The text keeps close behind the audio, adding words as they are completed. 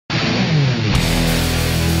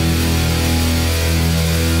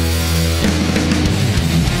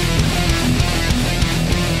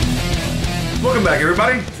Welcome back,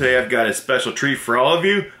 everybody. Today I've got a special treat for all of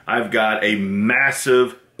you. I've got a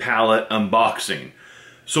massive pallet unboxing.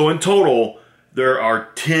 So in total, there are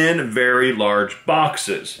 10 very large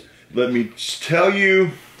boxes. Let me tell you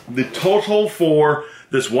the total for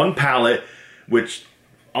this one pallet, which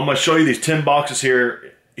I'm going to show you these 10 boxes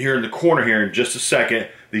here in the corner here in just a second.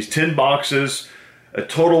 These 10 boxes, a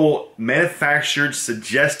total manufactured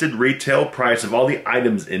suggested retail price of all the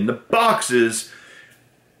items in the boxes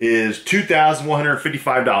is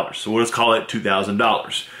 $2,155. So we'll just call it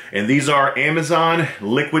 $2,000. And these are Amazon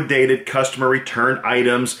liquidated customer return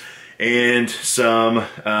items and some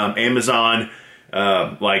Amazon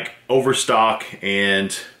like overstock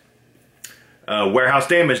and warehouse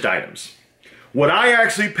damaged items. What I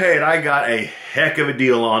actually paid, I got a heck of a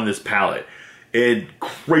deal on this pallet. A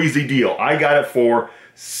crazy deal. I got it for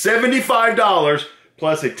 $75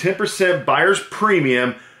 plus a 10% buyer's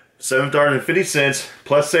premium, $7.50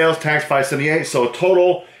 plus sales tax $5.78. So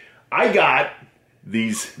total, I got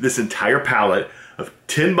this entire pallet of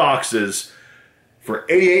 10 boxes for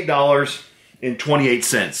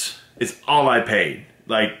 $88.28. It's all I paid.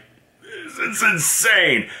 Like, it's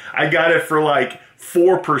insane. I got it for like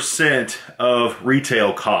 4% of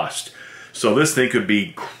retail cost. So this thing could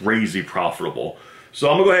be crazy profitable.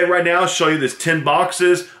 So I'm gonna go ahead right now, show you this 10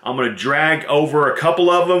 boxes. I'm gonna drag over a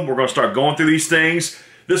couple of them. We're gonna start going through these things.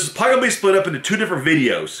 This is probably gonna be split up into 2 different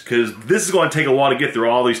videos because this is gonna take a while to get through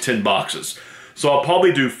all these 10 boxes. So I'll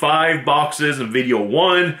probably do 5 boxes in video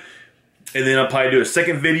 1, and then I'll probably do a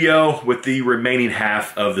second video with the remaining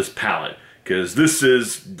half of this pallet because this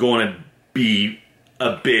is gonna be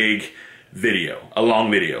a big video, a long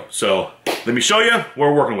video. So let me show you what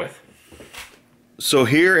we're working with. So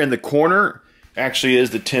here in the corner actually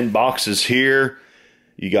is the 10 boxes here.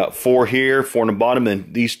 You got 4 here, 4 on the bottom,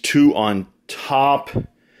 and these 2 on top.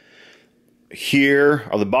 Here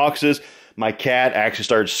are the boxes. My cat actually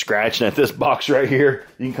started scratching at this box right here.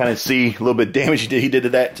 You can kind of see a little bit of damage he did to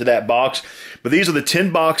that box. But these are the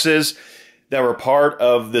 10 boxes that were part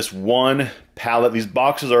of this one pallet. These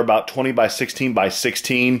boxes are about 20 by 16 by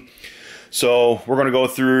 16. So we're going to go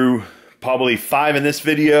through probably 5 in this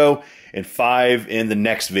video and 5 in the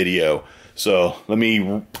next video. So let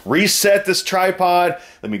me reset this tripod,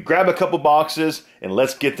 let me grab a couple boxes, and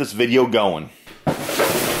let's get this video going.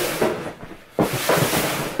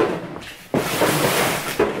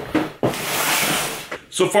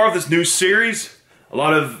 So far with this new series,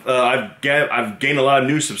 I've gained a lot of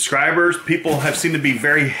new subscribers. People have seemed to be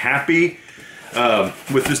very happy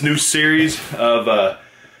with this new series of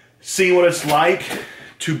seeing what it's like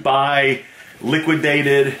to buy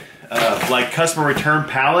liquidated like customer return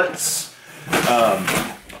pallets.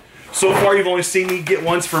 So far you've only seen me get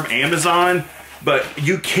ones from Amazon, but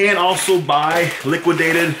you can also buy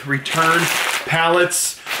liquidated return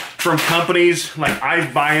pallets from companies. Like I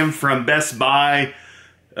buy them from Best Buy,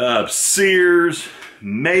 Sears,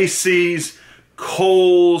 Macy's,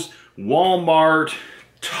 Kohl's, Walmart,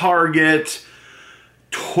 Target,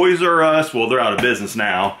 Toys R Us. Well, they're out of business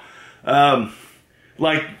now.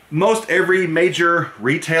 Like most every major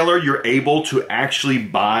retailer, you're able to actually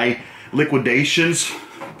buy liquidations,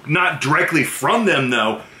 not directly from them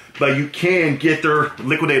though, but you can get their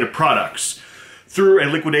liquidated products through a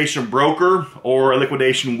liquidation broker or a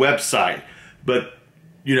liquidation website. But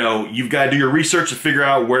you know, you've got to do your research to figure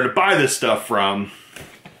out where to buy this stuff from.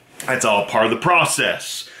 That's all part of the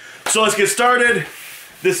process. So let's get started.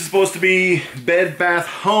 This is supposed to be bed, bath,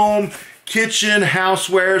 home, kitchen,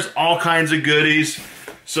 housewares, all kinds of goodies.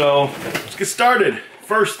 So let's get started.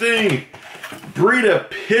 First thing, Brita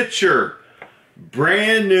pitcher.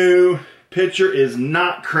 Brand new pitcher, is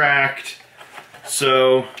not cracked.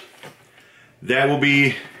 So that will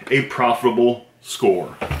be a profitable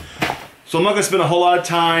score. So I'm not gonna spend a whole lot of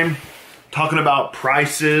time talking about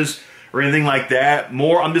prices or anything like that.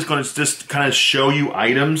 More, I'm just gonna kind of show you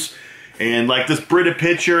items. And like this Brita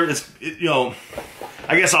pitcher, you know,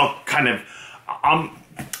 I guess I'm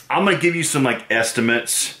gonna give you some like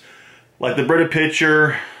estimates. Like the Brita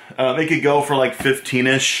pitcher, it could go for like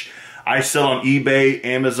 15-ish. I sell on eBay,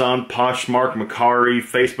 Amazon, Poshmark, Mercari,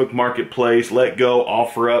 Facebook Marketplace, Let Go,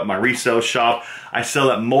 OfferUp, my resale shop. I sell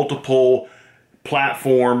at multiple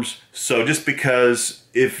platforms. So just because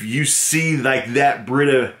if you see like that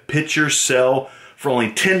Brita pitcher sell for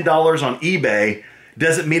only $10 on eBay,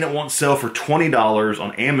 doesn't mean it won't sell for $20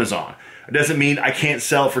 on Amazon. It doesn't mean I can't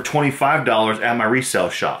sell it for $25 at my resale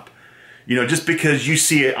shop. You know, just because you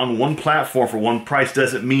see it on one platform for one price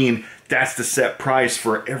doesn't mean that's the set price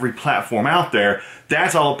for every platform out there.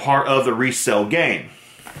 That's all a part of the resale game.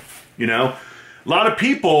 You know, a lot of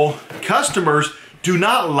people, customers, do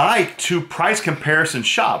not like to price comparison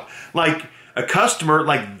shop. Like, a customer,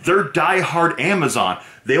 like they're diehard Amazon.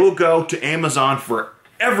 They will go to Amazon for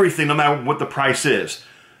everything, no matter what the price is.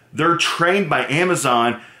 They're trained by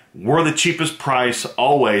Amazon. We're the cheapest price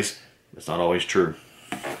always. That's not always true.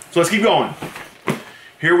 So let's keep going.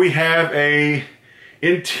 Here we have a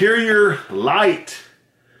interior light.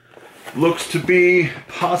 Looks to be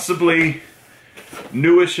possibly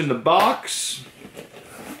newish in the box.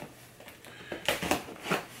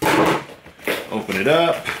 Open it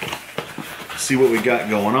up. See what we got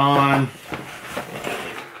going on.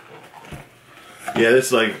 Yeah, this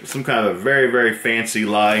is like some kind of a very, very fancy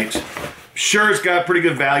light. Sure, it's got pretty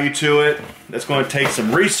good value to it. That's going to take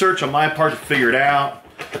some research on my part to figure it out.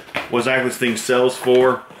 What exactly this thing sells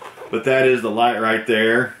for. But that is the light right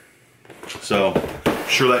there. So, I'm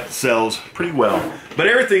sure that sells pretty well. But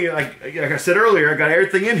everything, like I said earlier, I got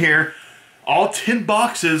everything in here. All 10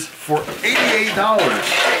 boxes for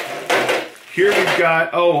 $88. Here we've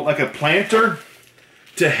got, oh, like a planter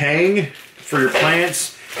to hang for your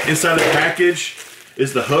plants. Inside the package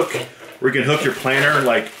is the hook where you can hook your planter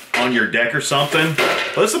like on your deck or something.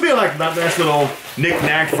 Well, this will be like a nice little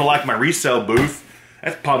knick-knack for like my resale booth.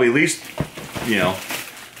 That's probably at least, you know,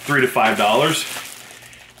 $3 to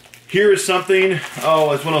 $5. Here is something,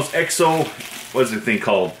 oh, it's one of those XO, what is the thing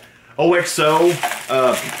called? OXO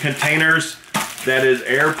containers that is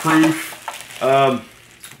airproof.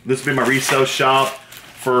 This will be my resale shop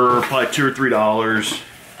for probably $2 or $3.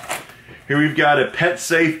 Here we've got a pet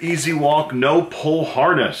safe, easy walk, no pull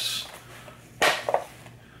harness.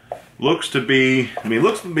 Looks to be, I mean, it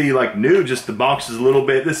looks to be like new, just the box is a little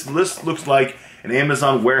bit, this looks like an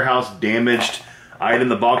Amazon warehouse damaged item.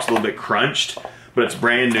 The box is a little bit crunched, but it's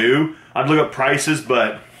brand new. I'd look up prices,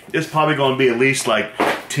 but it's probably going to be at least like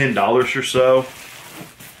 $10 or so.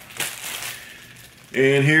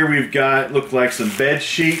 And here we've got, look like some bed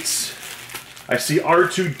sheets. I see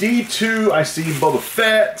R2-D2, I see Boba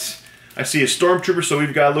Fett. I see a stormtrooper, so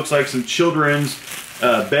we've got, looks like some children's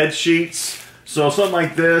bed sheets. So something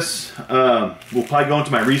like this will probably go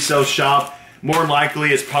into my resale shop. More than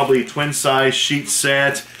likely, it's probably a twin size sheet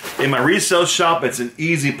set. In my resale shop, it's an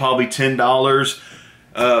easy probably $10.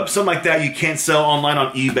 Something like that you can't sell online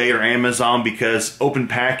on eBay or Amazon because open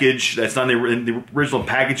package, that's not in the original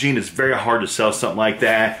packaging. It's very hard to sell something like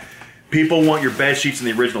that. People want your bed sheets in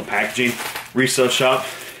the original packaging. Resale shop.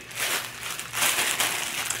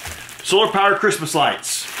 Solar powered Christmas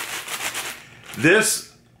lights.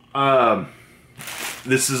 This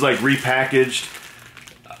is like repackaged.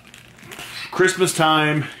 Christmas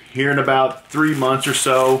time, here in about 3 months or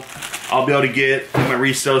so, I'll be able to get in my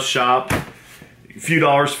resale shop a few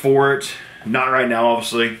dollars for it. Not right now,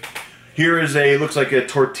 obviously. Here is a, looks like a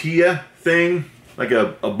tortilla thing, like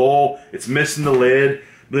a bowl. It's missing the lid.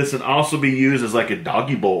 This can also be used as like a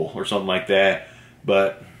doggy bowl or something like that.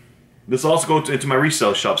 But this also goes into my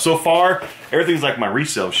resale shop. So far, everything's like my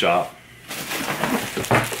resale shop.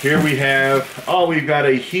 Here we have, oh, we've got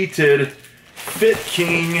a heated Fit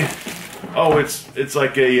King. Oh, it's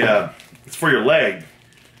like a, it's for your leg.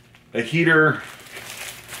 A heater,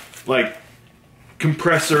 like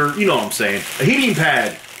compressor, you know what I'm saying. A heating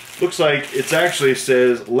pad. Looks like it's actually, it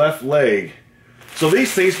says left leg. So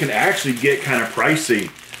these things can actually get kind of pricey.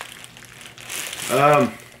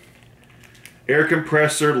 Air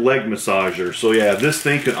compressor, leg massager. So yeah, this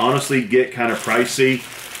thing could honestly get kind of pricey.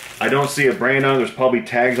 I don't see a brand on it. There's probably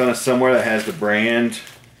tags on it somewhere that has the brand.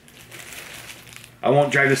 I won't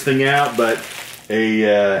drag this thing out, but a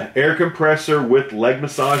air compressor with leg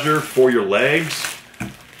massager for your legs.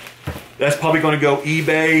 That's probably going to go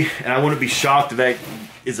eBay, and I wouldn't be shocked if that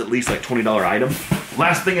is at least like $20 item.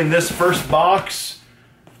 Last thing in this first box.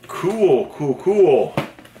 Cool, cool, cool.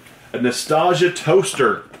 A Nostalgia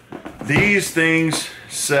toaster. These things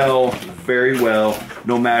sell very well,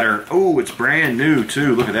 no matter, oh, it's brand new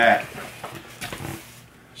too, look at that.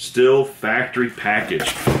 Still factory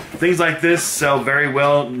packaged. Things like this sell very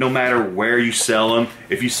well no matter where you sell them.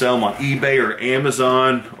 If you sell them on eBay or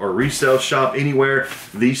Amazon or resale shop anywhere,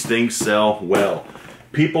 these things sell well.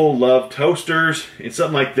 People love toasters and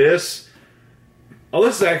something like this. Oh,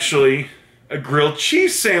 this is actually a grilled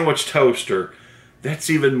cheese sandwich toaster. That's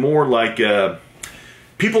even more like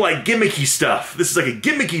people like gimmicky stuff. This is like a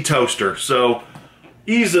gimmicky toaster. So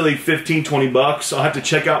easily 15, 20 bucks. I'll have to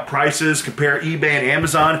check out prices, compare eBay and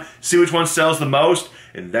Amazon, see which one sells the most,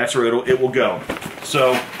 and that's where it will go.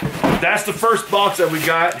 So that's the first box that we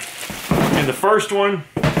got. And the first one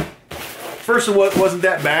wasn't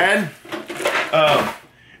that bad.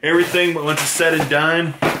 Everything, once it's said and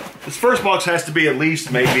done, this first box has to be at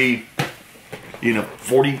least maybe, you know,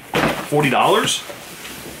 $40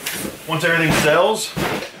 once everything sells.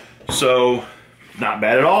 So not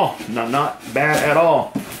bad at all. Not bad at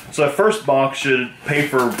all. So the first box should pay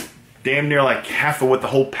for damn near like half of what the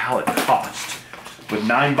whole pallet cost, with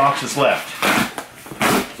 9 boxes left.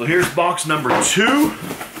 So here's box number 2.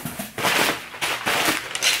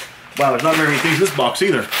 Wow, there's not very many things in this box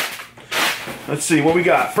either. Let's see what we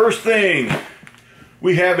got. First thing,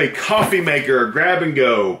 we have a coffee maker, grab and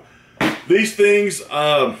go. These things,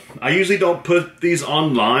 I usually don't put these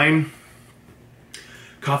online.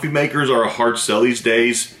 Coffee makers are a hard sell these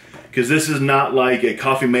days, because this is not like a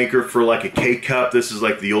coffee maker for like a K-cup. This is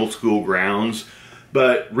like the old school grounds.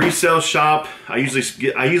 But resale shop, I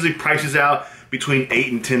usually price this out between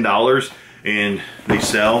 $8 and $10, and they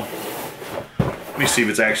sell. Let me see if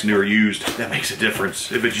it's actually new or used. That makes a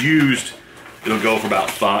difference. If it's used, it'll go for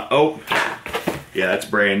about 5. Oh, yeah, that's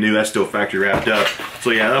brand new. That's still factory wrapped up.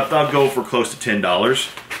 So yeah, I'll go for close to $10.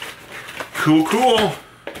 Cool, cool.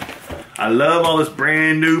 I love all this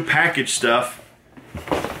brand new package stuff.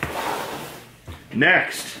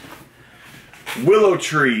 Next, Willow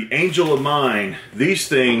Tree, Angel of Mine. These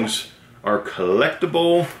things are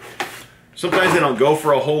collectible. Sometimes they don't go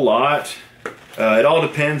for a whole lot. It all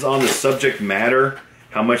depends on the subject matter,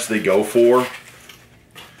 how much they go for.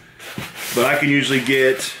 But I can usually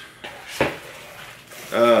get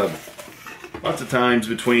lots of times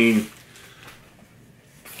between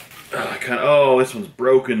oh, this one's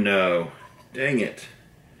broken. No, dang it.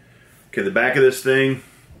 Okay, the back of this thing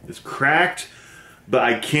is cracked, but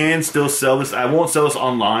I can still sell this. I won't sell this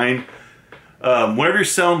online. Whenever you're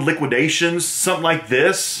selling liquidations, something like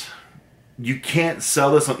this, you can't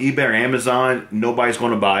sell this on eBay or Amazon. Nobody's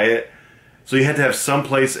going to buy it. So you have to have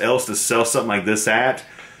someplace else to sell something like this at.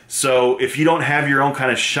 So if you don't have your own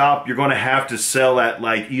kind of shop, you're going to have to sell at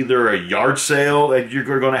like either a yard sale that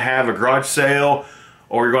you're going to have, a garage sale,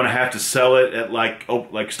 or you're going to have to sell it at like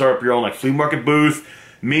start up your own like flea market booth.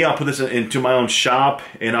 Me, I'll put this into my own shop,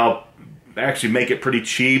 and I'll actually make it pretty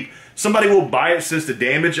cheap. Somebody will buy it since the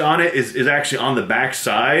damage on it is actually on the back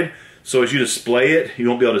side. So as you display it, you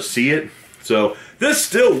won't be able to see it. So this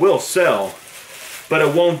still will sell, but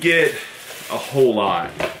it won't get a whole lot.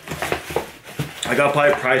 I got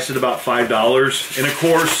probably priced at about $5. And of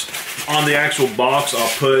course, on the actual box, I'll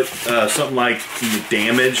put something like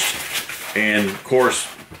damaged. And of course,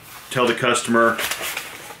 tell the customer,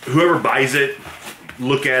 whoever buys it,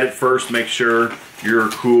 look at it first, make sure you're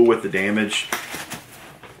cool with the damage,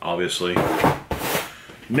 obviously.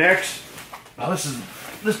 Next, oh,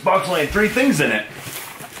 this box only had 3 things in it.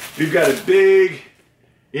 We've got a big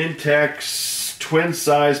Intex twin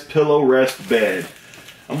size pillow rest bed.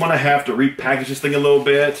 I'm gonna have to repackage this thing a little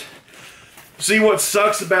bit. See, what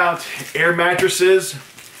sucks about air mattresses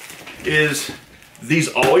is these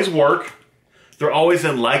always work. They're always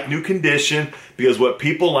in like new condition, because what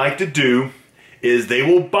people like to do is they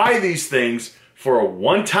will buy these things for a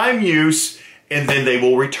one-time use and then they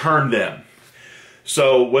will return them.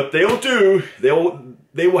 So what they'll do, they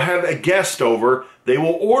will have a guest over. They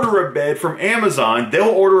will order a bed from Amazon. They'll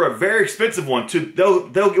order a very expensive one too. They'll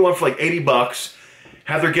get one for like 80 bucks,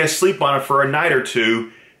 have their guest sleep on it for a night or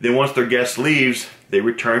two. Then once their guest leaves, they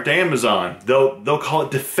return it to Amazon. They'll call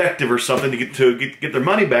it defective or something to get their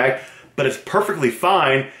money back, but it's perfectly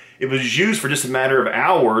fine. It was used for just a matter of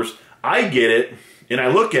hours. I get it, and I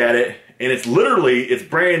look at it, and it's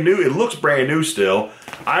brand new. It looks brand new still.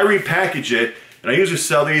 I repackage it, and I usually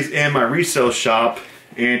sell these in my resale shop.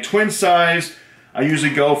 And twin size, I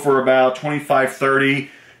usually go for about 25, 30.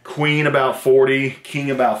 Queen about 40, king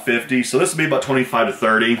about 50. So this will be about 25 to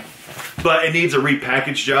 30. But it needs a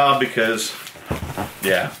repackage job because,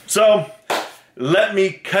 yeah. So let me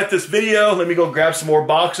cut this video. Let me go grab some more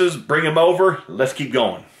boxes, bring them over. Let's keep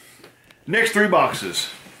going. Next 3 boxes.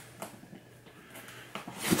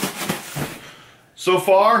 So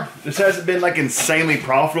far, this hasn't been like insanely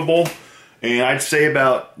profitable. And I'd say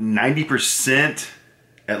about 90%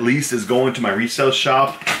 at least is going to my resale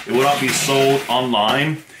shop. It will not be sold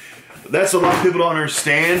online. That's what a lot of people don't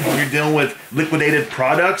understand when you're dealing with liquidated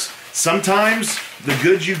products. Sometimes the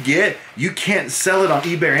goods you get, you can't sell it on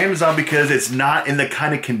eBay or Amazon because it's not in the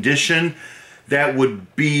kind of condition that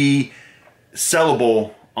would be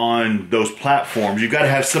sellable on those platforms. You've got to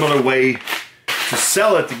have some other way to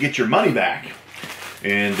sell it to get your money back.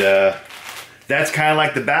 And that's kind of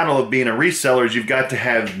like the battle of being a reseller, is you've got to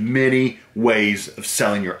have many ways of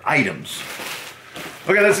selling your items.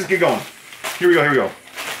 Okay, let's just get going. Here we go.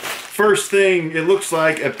 First thing, it looks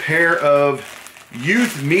like a pair of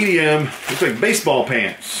youth medium, looks like baseball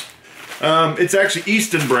pants. It's actually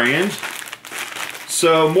Easton brand.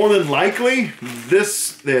 So more than likely, they're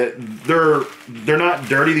not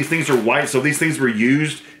dirty. These things are white, so if these things were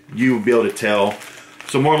used, you would be able to tell.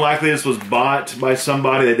 So more likely this was bought by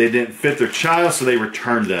somebody that they didn't fit their child, so they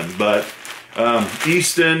returned them. But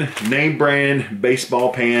Easton, name brand,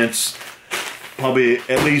 baseball pants, probably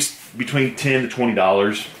at least between $10 to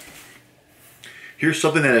 $20. Here's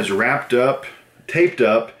something that is wrapped up, taped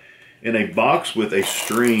up, in a box with a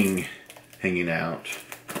string hanging out.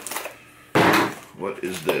 What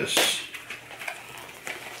is this?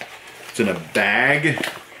 It's in a bag.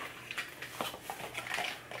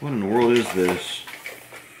 What in the world is this?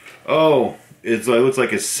 Oh, it looks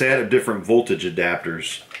like a set of different voltage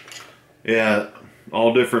adapters. Yeah,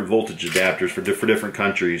 all different voltage adapters for different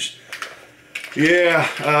countries. Yeah,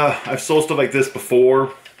 I've sold stuff like this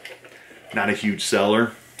before. Not a huge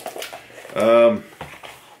seller. Something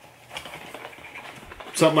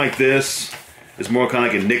like this is more kind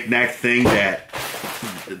of like a knick-knack thing that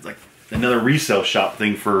it's like another resale shop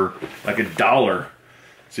thing for like $1.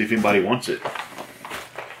 See if anybody wants it.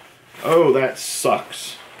 Oh, that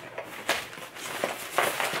sucks.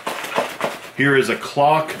 Here is a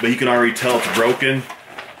clock, but you can already tell it's broken.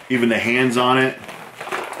 Even the hands on it.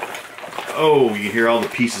 Oh, you can hear all the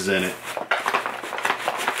pieces in it.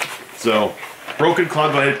 So, broken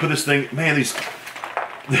clock. Go ahead and put this thing. Man, these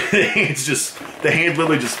it's just the hand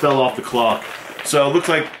literally just fell off the clock. So it looks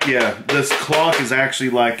like, yeah, this clock is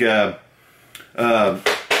actually like a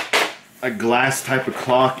glass type of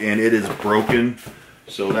clock, and it is broken.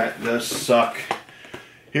 So that does suck.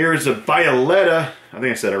 Here's a Violetta. I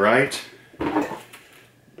think I said it right.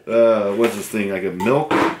 What's this thing? Like a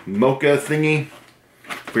mocha thingy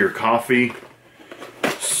for your coffee.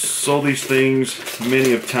 Sold these things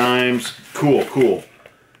many of times. Cool, cool.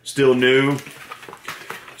 Still new.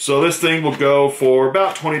 So this thing will go for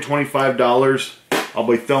about $20, $25. I'll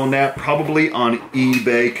be throwing that probably on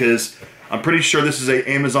eBay because I'm pretty sure this is an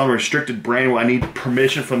Amazon restricted brand where I need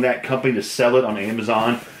permission from that company to sell it on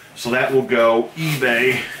Amazon. So that will go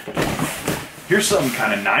eBay. Here's something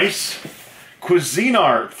kind of nice.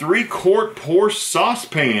 Cuisinart 3-quart pour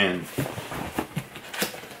saucepan.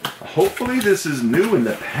 Hopefully this is new in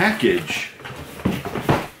the package.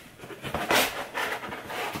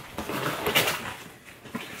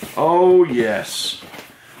 Oh yes.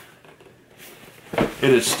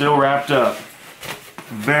 It is still wrapped up.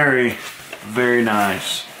 Very, very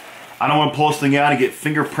nice. I don't want to pull this thing out and get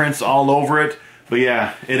fingerprints all over it, but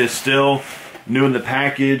yeah, it is still new in the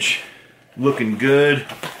package, looking good.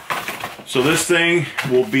 So this thing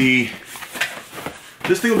will be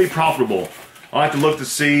profitable. I'll have to look to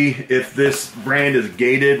see if this brand is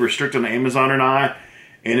gated, restricted on Amazon or not.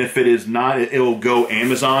 And if it is not, it will go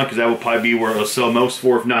Amazon, because that will probably be where it'll sell most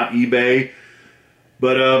for, if not eBay.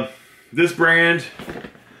 But this brand,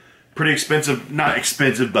 pretty expensive. Not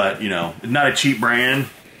expensive, but, you know, not a cheap brand.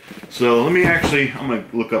 So let me actually, I'm going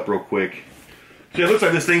to look up real quick. So it looks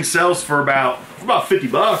like this thing sells for about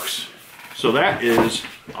 $50. So that is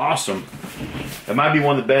awesome. That might be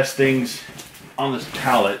one of the best things on this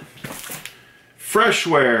pallet.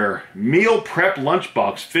 Freshware meal prep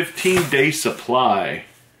lunchbox, 15-day supply.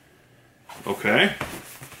 Okay.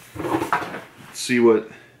 Let's see what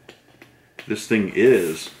this thing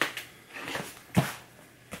is.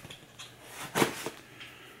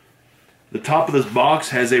 The top of this box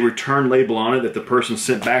has a return label on it that the person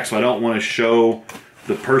sent back, so I don't want to show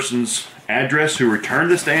the person's address who returned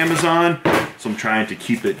this to Amazon, so I'm trying to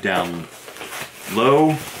keep it down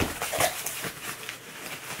low.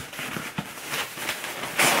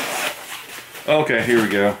 Okay, here we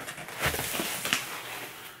go.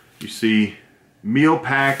 You see meal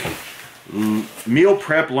prep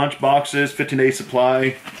lunch boxes, 15-day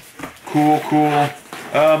supply. Cool, cool.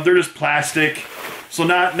 They're just plastic, so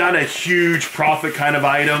not a huge profit kind of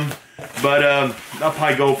item, but I'll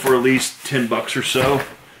probably go for at least $10 or so.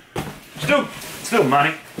 Still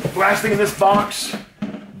money. Last thing in this box,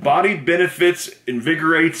 Body Benefits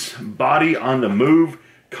Invigorates Body on the Move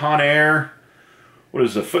Conair. What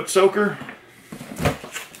is a foot soaker?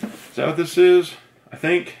 Is that what this is? I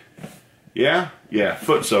think. Yeah,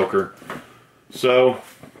 foot soaker. So,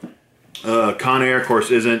 Conair, of course,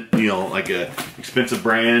 isn't, you know, like a expensive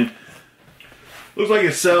brand. Looks like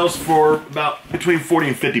it sells for about between 40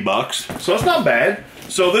 and $50. So it's not bad.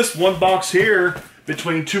 So this one box here,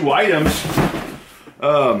 between two items,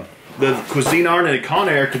 the Cuisinart and the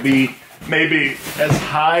Conair could be maybe as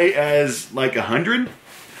high as like 100.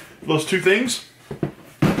 Those two things.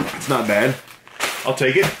 It's not bad. I'll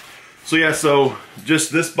take it. So yeah, so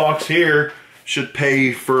just this box here should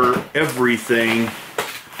pay for everything.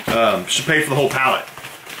 Should pay for the whole pallet.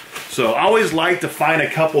 So I always like to find a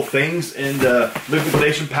couple things in the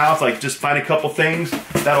liquidation pallets, like just find a couple things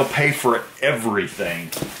that'll pay for everything.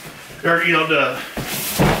 Or, you know,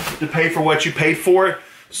 to pay for what you paid for it,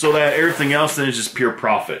 so that everything else then is just pure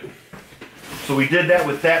profit. So we did that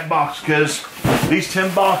with that box because these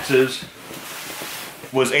 10 boxes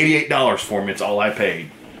was $88 for me. It's all I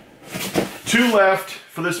paid. 2 left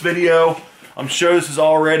for this video. I'm sure this is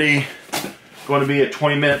already going to be a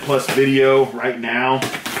 20-minute plus video right now.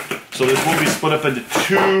 So this will be split up into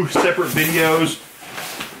 2 separate videos.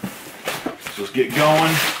 So let's get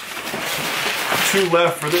going. 2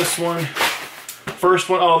 left for this one. First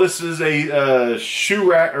one, oh, this is a shoe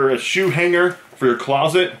rack or a shoe hanger for your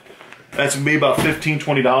closet. That's gonna be about $15,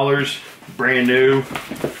 $20, brand new.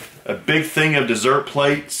 A big thing of dessert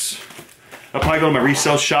plates. I'll probably go to my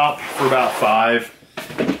resale shop for about $5.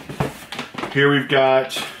 Here we've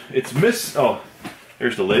got, oh,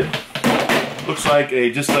 there's the lid. Looks like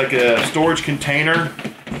just like a storage container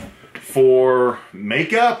for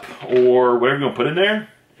makeup or whatever you're gonna put in there.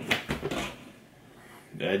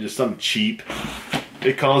 Yeah, just something cheap.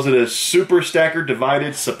 It calls it a super stacker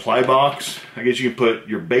divided supply box. I guess you can put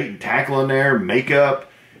your bait and tackle in there,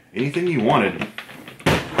 makeup, anything you wanted.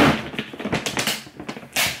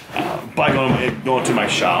 By going to my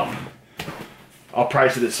shop. I'll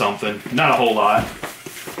price it at something. Not a whole lot.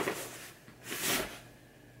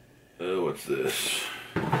 Oh, what's this?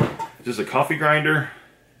 Is this a coffee grinder?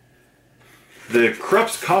 The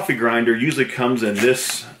Krups coffee grinder usually comes in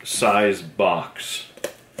this size box.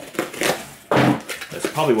 That's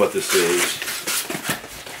probably what this is.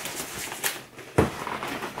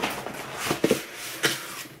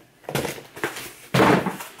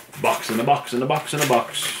 Box in a box in a box in a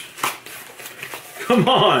box. Come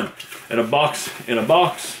on! In a box, in a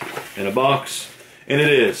box, in a box. And it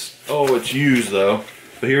is. Oh, it's used though.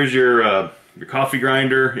 But here's your coffee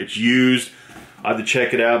grinder. It's used. I have to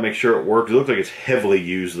check it out, make sure it works. It looks like it's heavily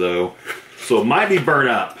used though. So it might be burnt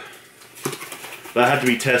up. That'll have to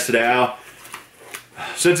be tested out.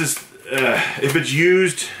 Since it's, if it's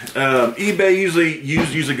used, eBay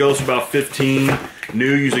usually goes for about 15.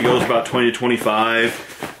 New usually goes about 20 to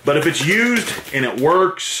 25. But if it's used and it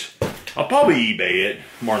works, I'll probably eBay it,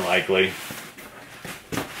 more than likely.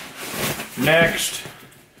 Next,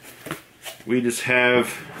 we just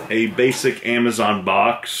have a basic Amazon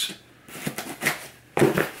box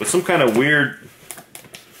with some kind of weird,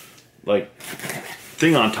 like,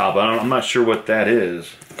 thing on top. I'm not sure what that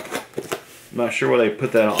is. I'm not sure why they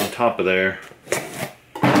put that on top of there.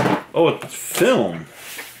 Oh, it's film.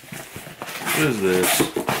 What is this?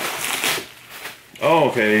 Oh,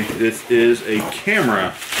 okay. This is a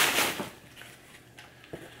camera.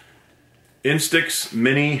 Instax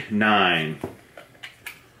Mini 9.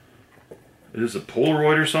 Is this a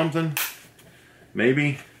Polaroid or something?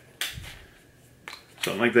 Maybe.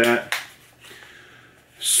 Something like that.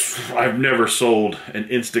 I've never sold an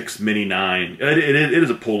Instax Mini 9. It is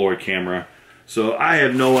a Polaroid camera. So I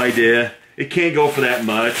have no idea. It can't go for that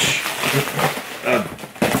much.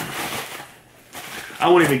 I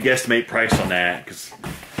won't even guesstimate price on that because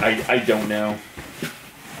I don't know.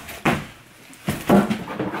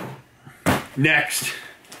 Next,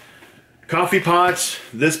 coffee pots.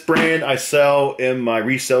 This brand I sell in my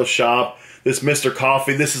resale shop. This Mr.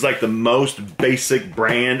 Coffee. This is like the most basic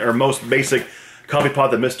brand or most basic coffee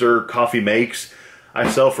pot that Mr. Coffee makes. I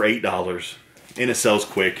sell for $8 and it sells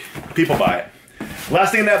quick. People buy it.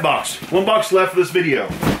 Last thing in that box. 1 box left for this video.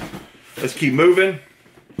 Let's keep moving.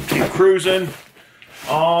 Keep cruising.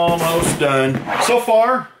 Almost done. So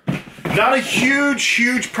far, not a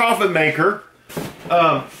huge profit maker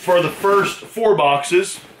for the first 4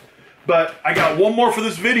 boxes. But I got 1 more for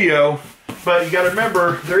this video. But you got to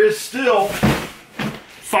remember, there is still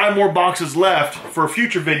 5 more boxes left for a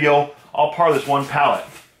future video, all part of this 1 pallet.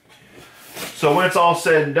 So when it's all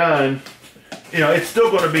said and done, you know, it's still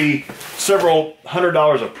going to be several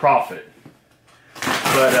 $100s of profit.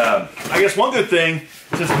 But I guess one good thing,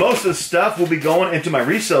 since most of the stuff will be going into my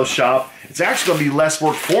resale shop, it's actually going to be less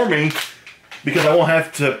work for me because I won't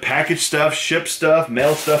have to package stuff, ship stuff,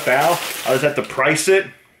 mail stuff out. I'll just have to price it,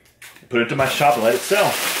 put it into my shop and let it sell.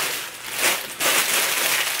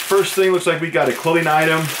 First thing, looks like we got a clothing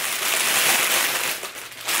item.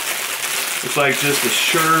 Looks like just a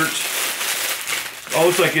shirt. Oh,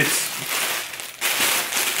 looks like it's...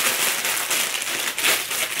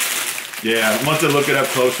 Yeah, I want to look it up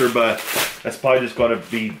closer, but that's probably just going to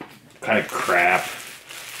be kind of crap.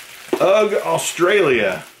 Ugh,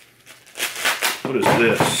 Australia. What is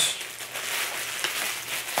this?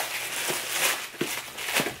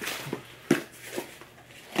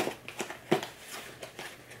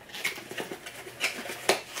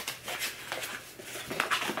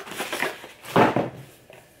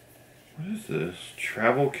 What is this?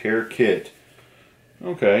 Travel care kit.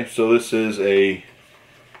 Okay, so this is a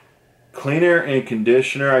Cleaner and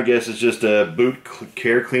conditioner. I guess it's just a boot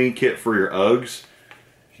care cleaning kit for your Uggs.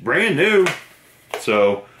 Brand new.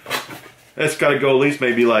 So that's got to go at least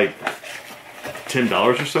maybe like $10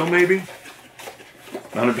 or so, maybe.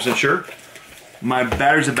 100% sure. My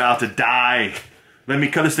battery's about to die. Let me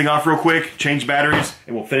cut this thing off real quick, change batteries,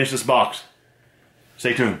 and we'll finish this box.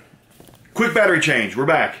 Stay tuned. Quick battery change. We're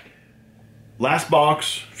back. Last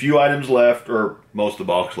box, few items left, or most of the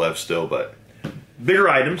box left still, but bigger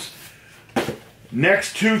items.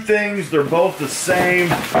 Next two things, they're both the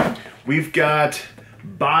same. We've got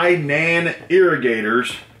Bi-Nan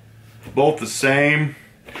irrigators, both the same.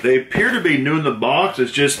 They appear to be new in the box.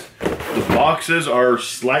 It's just the boxes are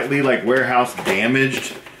slightly like warehouse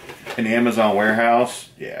damaged. An Amazon warehouse,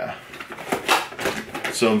 yeah.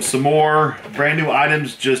 So some more brand new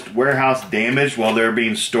items, just warehouse damaged while they're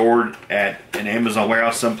being stored at an Amazon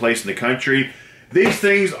warehouse someplace in the country. These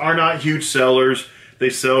things are not huge sellers. They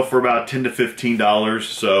sell for about $10 to $15.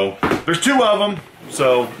 So there's two of them.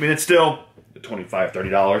 So I mean, it's still $25,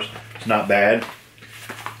 $30. It's not bad.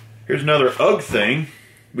 Here's another UGG thing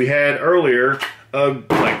we had earlier. UGG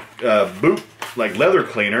boot like leather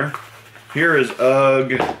cleaner. Here is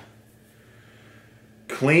UGG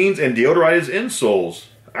cleans and deodorizes insoles.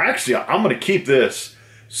 Actually, I'm going to keep this.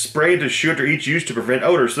 Spray to shoe after each use to prevent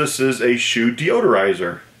odors. This is a shoe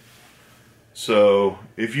deodorizer. So,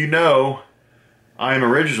 if you know, I am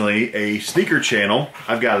originally a sneaker channel.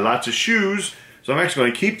 I've got lots of shoes, so I'm actually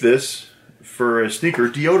going to keep this for a sneaker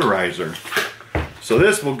deodorizer. So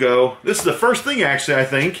this will go, this is the first thing actually I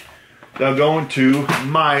think that'll go into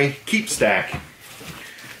my keep stack.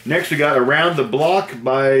 Next we got Around the Block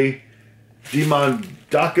by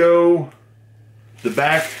Dimondaco. The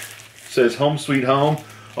back says Home Sweet Home.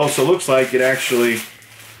 Also looks like it actually,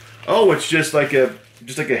 oh, it's just like a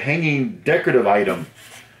hanging decorative item.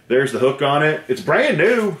 There's the hook on it. It's brand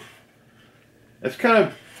new. That's kind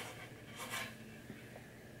of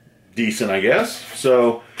decent, I guess.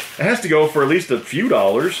 So it has to go for at least a few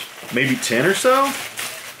dollars, maybe 10 or so.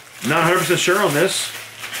 Not 100% sure on this.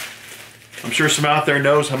 I'm sure some out there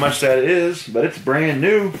knows how much that is, but it's brand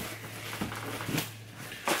new.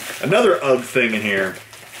 Another UGG thing in here.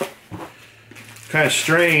 Kind of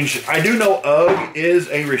strange. I do know UGG is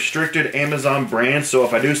a restricted Amazon brand, so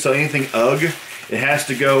if I do sell anything UGG, it has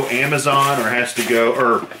to go Amazon or has to go,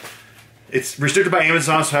 or it's restricted by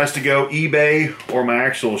Amazon, so it has to go eBay or my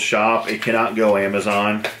actual shop. It cannot go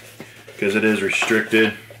Amazon because it is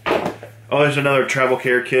restricted. Oh, there's another travel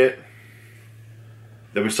care kit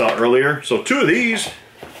that we saw earlier. So two of these,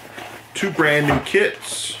 two brand new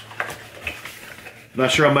kits. I'm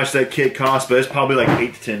not sure how much that kit costs, but it's probably like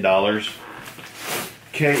 $8 to $10.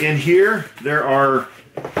 Okay, in here there are,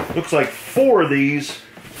 looks like 4 of these.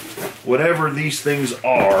 Whatever these things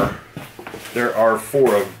are, there are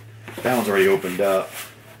 4 of them. That one's already opened up.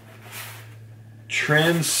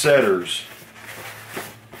 Trendsetters.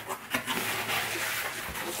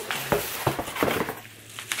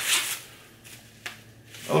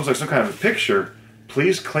 That looks like some kind of a picture.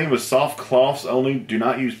 Please clean with soft cloths only. Do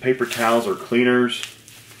not use paper towels or cleaners.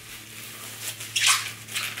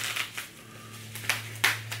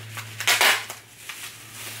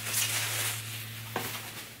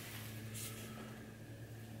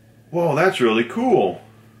 Whoa, that's really cool.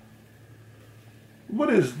 What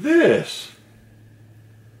is this?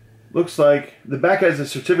 Looks like the back has a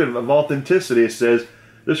certificate of authenticity. It says,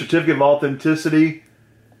 the certificate of authenticity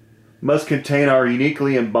must contain our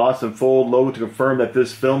uniquely embossed and fold logo to confirm that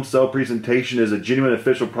this film cell presentation is a genuine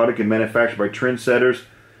official product and manufactured by Trendsetters.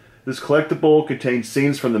 This collectible contains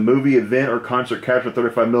scenes from the movie, event, or concert captured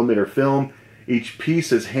 35mm film. Each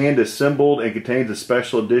piece is hand assembled and contains a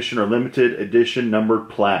special edition or limited edition numbered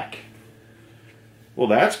plaque. Well,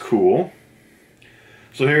 that's cool.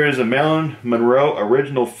 So here is a Marilyn Monroe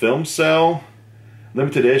original film cell,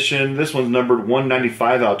 limited edition. This one's numbered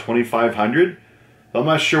 195 out of 2500. I'm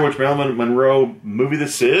not sure which Marilyn Monroe movie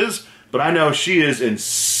this is, but I know she is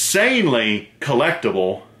insanely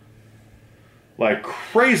collectible. Like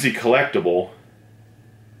crazy collectible.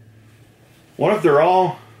 What if they're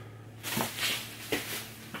all,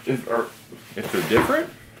 if they're different?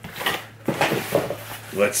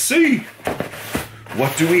 Let's see.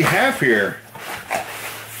 What do we have here?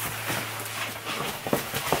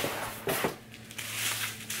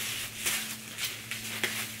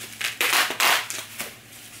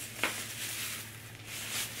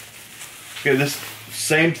 Okay, this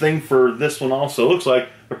same thing for this one also. Looks like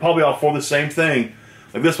they're probably all for the same thing.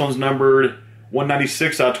 Like this one's numbered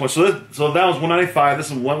 196 out of 20. So that was 195. This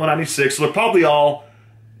one's 196. So they're probably all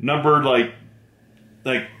numbered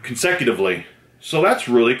like consecutively. So that's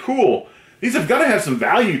really cool. These have got to have some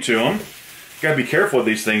value to them. Got to be careful with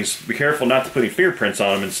these things. Be careful not to put any fingerprints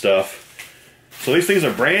on them and stuff. So these things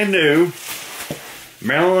are brand new.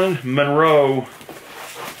 Marilyn Monroe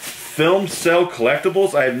film cell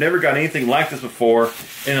collectibles. I have never got anything like this before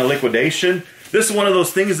in a liquidation. This is one of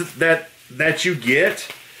those things that you get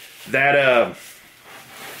that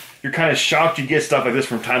you're kind of shocked you get stuff like this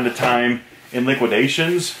from time to time in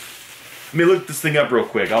liquidations. Let me look this thing up real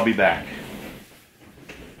quick. I'll be back.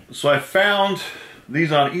 So I found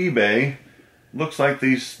these on eBay. Looks like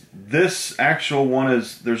this actual one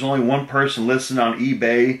is, there's only one person listed on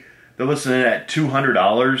eBay. They're listing it at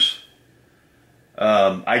 $200.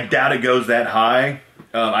 I doubt it goes that high.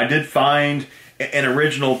 I did find an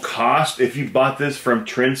original cost. If you bought this from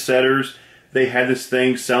Trendsetters, they had this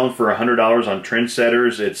thing selling for $100 on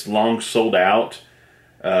Trendsetters. It's long sold out.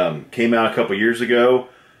 Came out a couple years ago.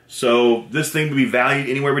 So this thing would be valued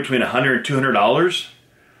anywhere between $100 and $200.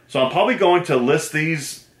 So I'm probably going to list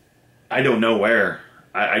these. I don't know where.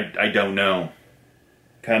 I don't know.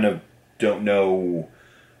 Kind of don't know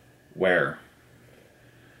where.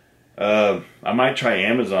 I might try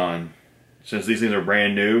Amazon since these things are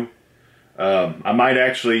brand new. I might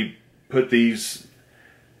actually put these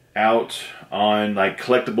out on like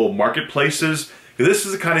collectible marketplaces. This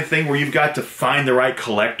is the kind of thing where you've got to find the right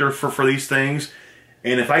collector for these things.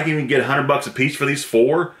 And if I can even get $100 a piece for these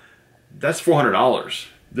four, that's $400.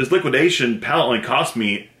 This liquidation pallet only cost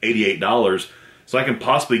me $88. So I can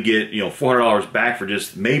possibly get, you know, $400 back for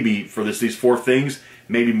just maybe for these four things,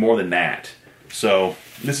 maybe more than that. So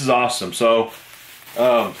this is awesome. So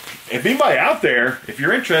if anybody out there, if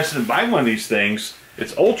you're interested in buying one of these things,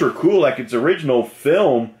 it's ultra cool. Like its original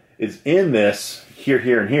film is in this here,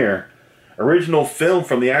 and here. Original film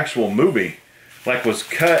from the actual movie, like was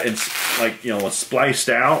cut and like, you know, was spliced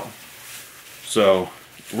out. So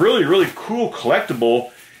really, really cool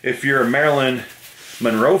collectible if you're a Marilyn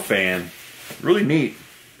Monroe fan. Really neat.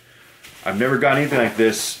 I've never got anything like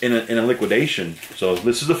this in a liquidation. So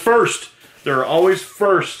this is the first. There are always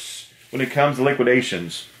firsts when it comes to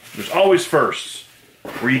liquidations. There's always firsts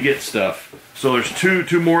where you get stuff. So there's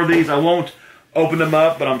two more of these. I won't open them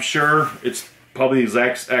up, but I'm sure it's probably the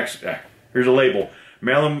exact. Here's a label.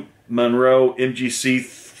 Marilyn Monroe MGC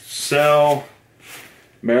cell.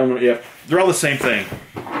 Marilyn, yep. They're all the same thing.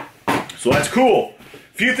 So that's cool.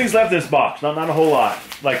 Few things left in this box. Not a whole lot.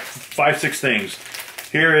 Like 5, 6 things.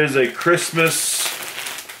 Here is a Christmas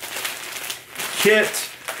kit.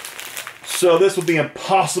 So this will be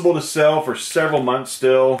impossible to sell for several months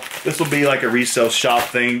still. This will be like a resale shop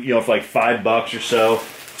thing, you know, for like $5 or so.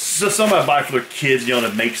 So somebody buy for their kids, you know,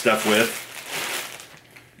 to make stuff with.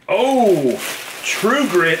 Oh, True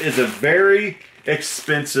Grit is a very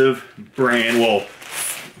expensive brand. Well,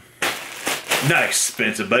 not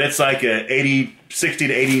expensive, but it's like a $60 to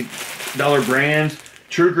 $80 brand.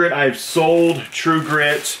 True Grit, I've sold True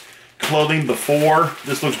Grit clothing before.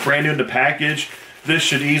 This looks brand new in the package. This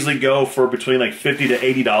should easily go for between like $50 to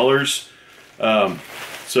 $80.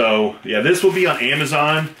 So yeah, this will be on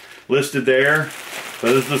Amazon listed there.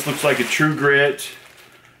 So this looks like a True Grit,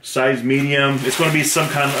 size medium. It's going to be some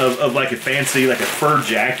kind of like a fancy, like a fur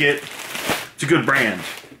jacket. It's a good brand.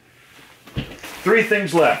 3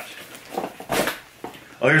 things left.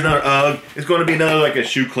 Oh, here's another UGG. It's going to be another like a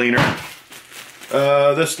shoe cleaner.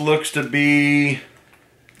 This looks to be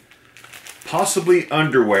possibly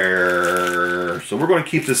underwear. So we're going to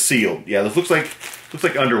keep this sealed. Yeah, this looks like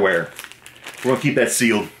underwear. We're going to keep that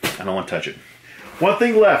sealed. I don't want to touch it. One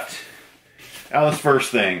thing left. Alice,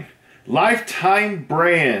 first thing. Lifetime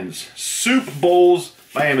Brands soup bowls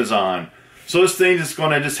by Amazon. So this thing is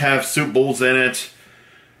going to just have soup bowls in it.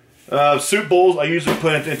 Soup bowls I usually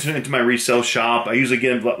put into my resale shop. I usually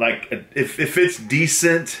get them like if it's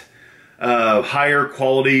decent, higher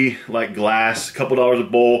quality like glass, a couple dollars a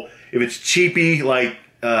bowl. If it's cheapy like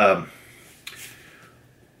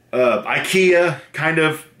IKEA kind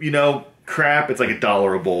of, you know, crap, it's like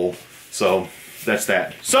 $1 a bowl. So that's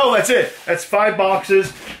that. So that's it. That's 5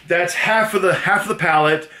 boxes. That's half of the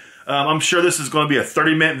pallet. I'm sure this is going to be a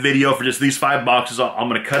 30-minute video for just these 5 boxes. I'm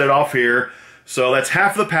going to cut it off here. So that's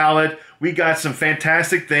half of the pallet. We got some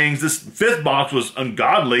fantastic things. This 5th box was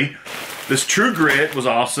ungodly. This True Grit was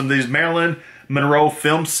awesome. These Marilyn Monroe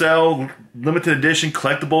film cell limited edition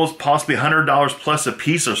collectibles, possibly $100 plus a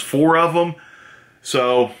piece. There's 4 of them.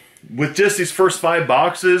 So with just these first 5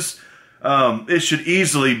 boxes, it should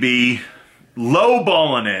easily be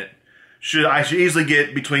lowballing it. I should easily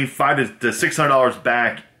get between $500 to $600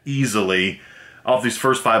 back easily off these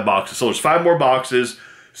first 5 boxes. So there's 5 more boxes.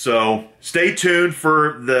 So stay tuned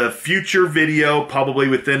for the future video. Probably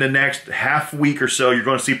within the next half week or so, you're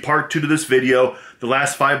going to see part 2 to this video, the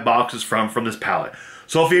last 5 boxes from this pallet.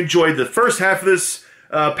 So if you enjoyed the first half of this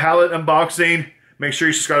pallet unboxing, make sure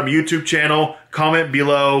you subscribe to my YouTube channel, comment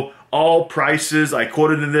below. All prices I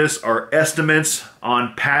quoted in this are estimates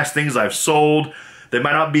on past things I've sold. They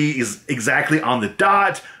might not be exactly on the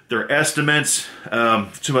dot. They're estimates to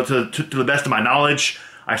the best of my knowledge.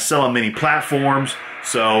 I sell on many platforms,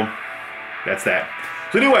 so that's that.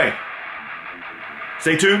 So anyway,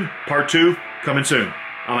 stay tuned. Part 2 coming soon.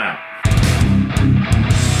 I'm out.